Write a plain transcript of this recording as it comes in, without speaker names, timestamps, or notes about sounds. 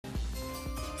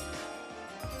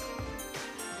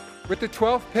With the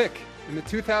 12th pick in the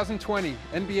 2020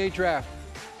 NBA Draft,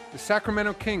 the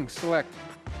Sacramento Kings select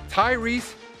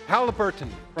Tyrese Haliburton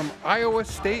from Iowa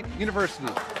State University.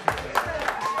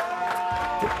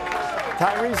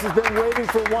 Tyrese has been waiting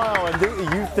for a while, and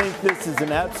you think this is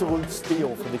an absolute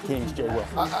steal for the Kings, Jay Will?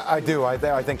 I do. I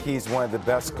think he's one of the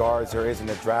best guards there is in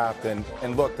the draft. And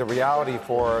look, the reality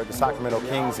for the Sacramento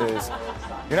Kings is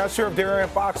you're not sure if De'Aaron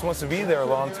Fox wants to be there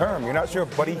long term. You're not sure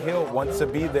if Buddy Hield wants to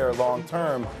be there long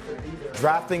term.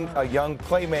 Drafting a young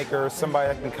playmaker, somebody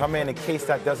that can come in case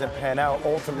that doesn't pan out,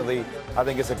 ultimately, I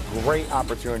think it's a great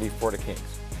opportunity for the Kings.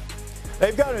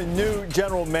 They've got a new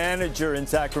general manager in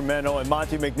Sacramento, and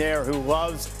Monty McNair, who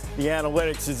loves the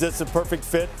analytics. Is this a perfect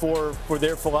fit for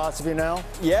their philosophy now?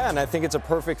 Yeah, and I think it's a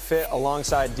perfect fit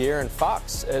alongside De'Aaron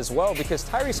Fox as well, because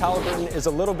Tyrese Haliburton is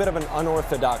a little bit of an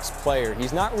unorthodox player.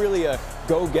 He's not really a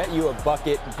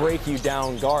go-get-you-a-bucket,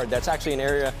 break-you-down guard. That's actually an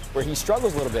area where he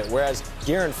struggles a little bit, whereas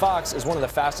De'Aaron Fox is one of the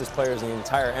fastest players in the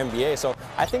entire NBA. So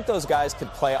I think those guys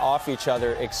could play off each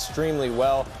other extremely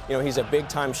well. You know, he's a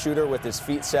big-time shooter with his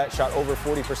feet set, shot over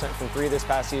 40% from three this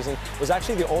past season, was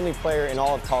actually the only player in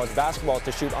all of college basketball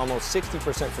to shoot almost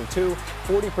 60% from two,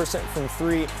 40% from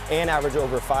three, and average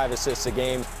over 5 assists a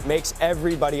game. Makes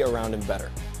everybody around him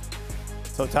better.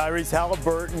 So Tyrese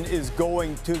Haliburton is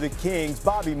going to the Kings.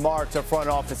 Bobby Marks, our front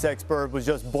office expert, was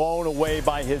just blown away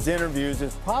by his interviews.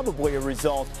 It's probably a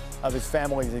result of his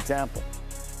family's example.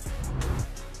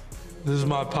 This is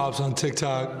my pops on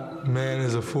TikTok. Man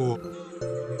is a fool.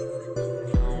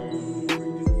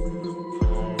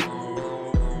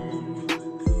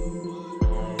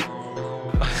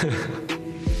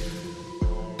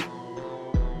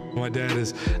 My dad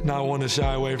is not one to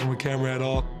shy away from a camera at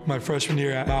all. My freshman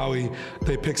year at Maui,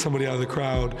 they picked somebody out of the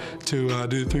crowd to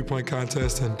do the three-point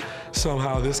contest, and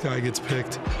somehow this guy gets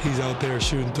picked. He's out there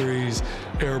shooting threes,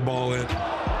 airballing.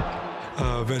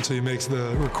 Eventually makes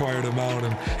the required amount,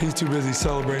 and he's too busy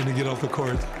celebrating to get off the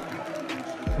court.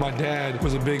 My dad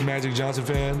was a big Magic Johnson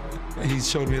fan. He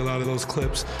showed me a lot of those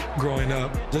clips growing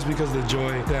up. Just because of the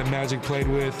joy that Magic played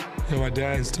with, you know, my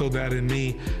dad instilled that in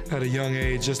me at a young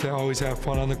age, just to always have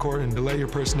fun on the court and to let your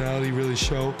personality really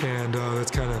show. And that's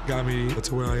kind of got me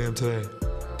to where I am today.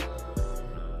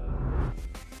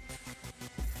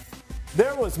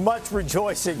 There was much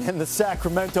rejoicing in the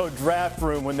Sacramento draft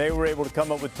room when they were able to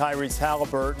come up with Tyrese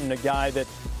Haliburton, a guy that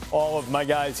all of my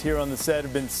guys here on the set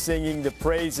have been singing the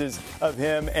praises of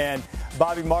him. And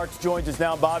Bobby Marks joins us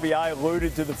now. Bobby, I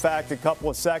alluded to the fact a couple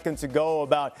of seconds ago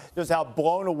about just how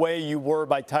blown away you were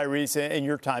by Tyrese and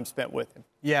your time spent with him.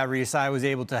 Yeah, Reese, I was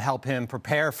able to help him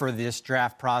prepare for this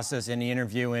draft process in the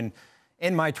interview. And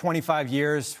in my 25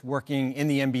 years working in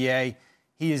the NBA,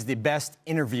 he is the best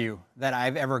interview that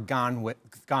I've ever gone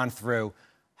through.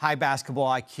 High basketball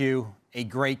IQ, a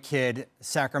great kid.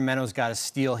 Sacramento's got a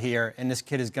steal here, and this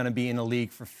kid is going to be in the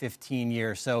league for 15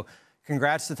 years. So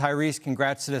congrats to Tyrese,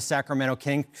 congrats to the Sacramento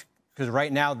Kings, because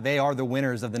right now they are the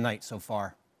winners of the night so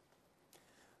far.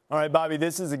 All right, Bobby,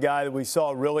 this is a guy that we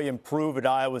saw really improve at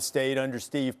Iowa State under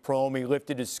Steve Prohm. He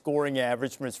lifted his scoring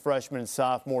average from his freshman and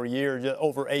sophomore year to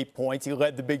over 8 points. He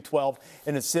led the Big 12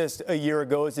 in assists a year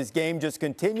ago as his game just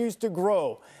continues to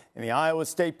grow. And the Iowa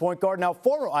State point guard, now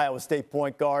former Iowa State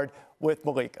point guard with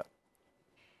Malika.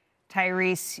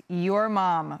 Tyrese, your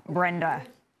mom, Brenda,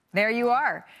 there you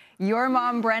are. Your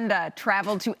mom, Brenda,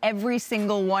 traveled to every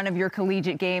single one of your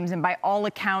collegiate games, and by all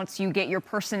accounts, you get your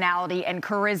personality and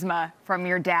charisma from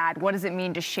your dad. What does it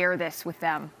mean to share this with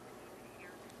them?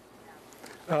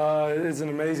 It's an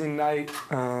amazing night.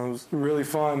 It was really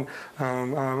fun.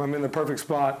 I'm in the perfect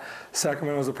spot.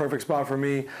 Sacramento is a perfect spot for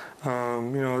me.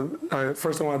 You know,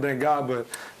 first I want to thank God, but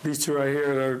these two right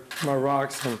here, they're my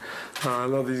rocks, and I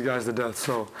love these guys to death.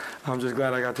 So I'm just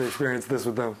glad I got to experience this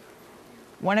with them.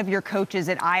 One of your coaches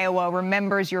at Iowa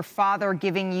remembers your father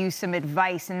giving you some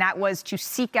advice, and that was to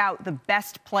seek out the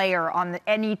best player on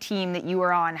any team that you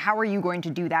were on. How are you going to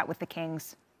do that with the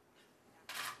Kings?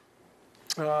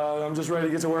 I'm just ready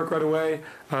to get to work right away,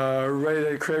 ready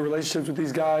to create relationships with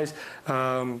these guys,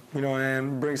 you know,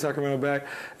 and bring Sacramento back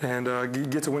and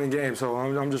get to winning games. So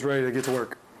I'm just ready to get to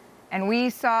work. And we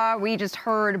just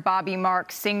heard Bobby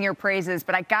Marks sing your praises,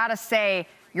 but I gotta say,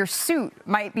 your suit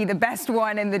might be the best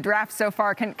one in the draft so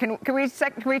far. Can we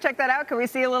check that out? Can we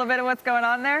see a little bit of what's going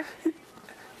on there?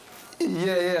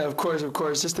 Yeah, of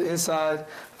course. Just the inside.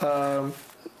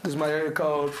 This is my area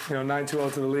code, you know,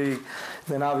 920 to the league. And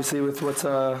then obviously with what's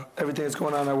everything that's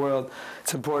going on in our world,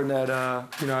 it's important that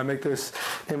you know, I make this,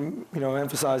 and you know,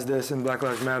 emphasize this in Black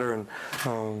Lives Matter, and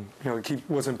you know, keep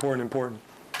what's important.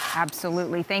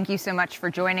 Absolutely. Thank you so much for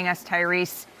joining us,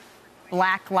 Tyrese.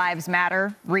 Black Lives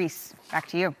Matter. Reese, back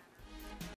to you.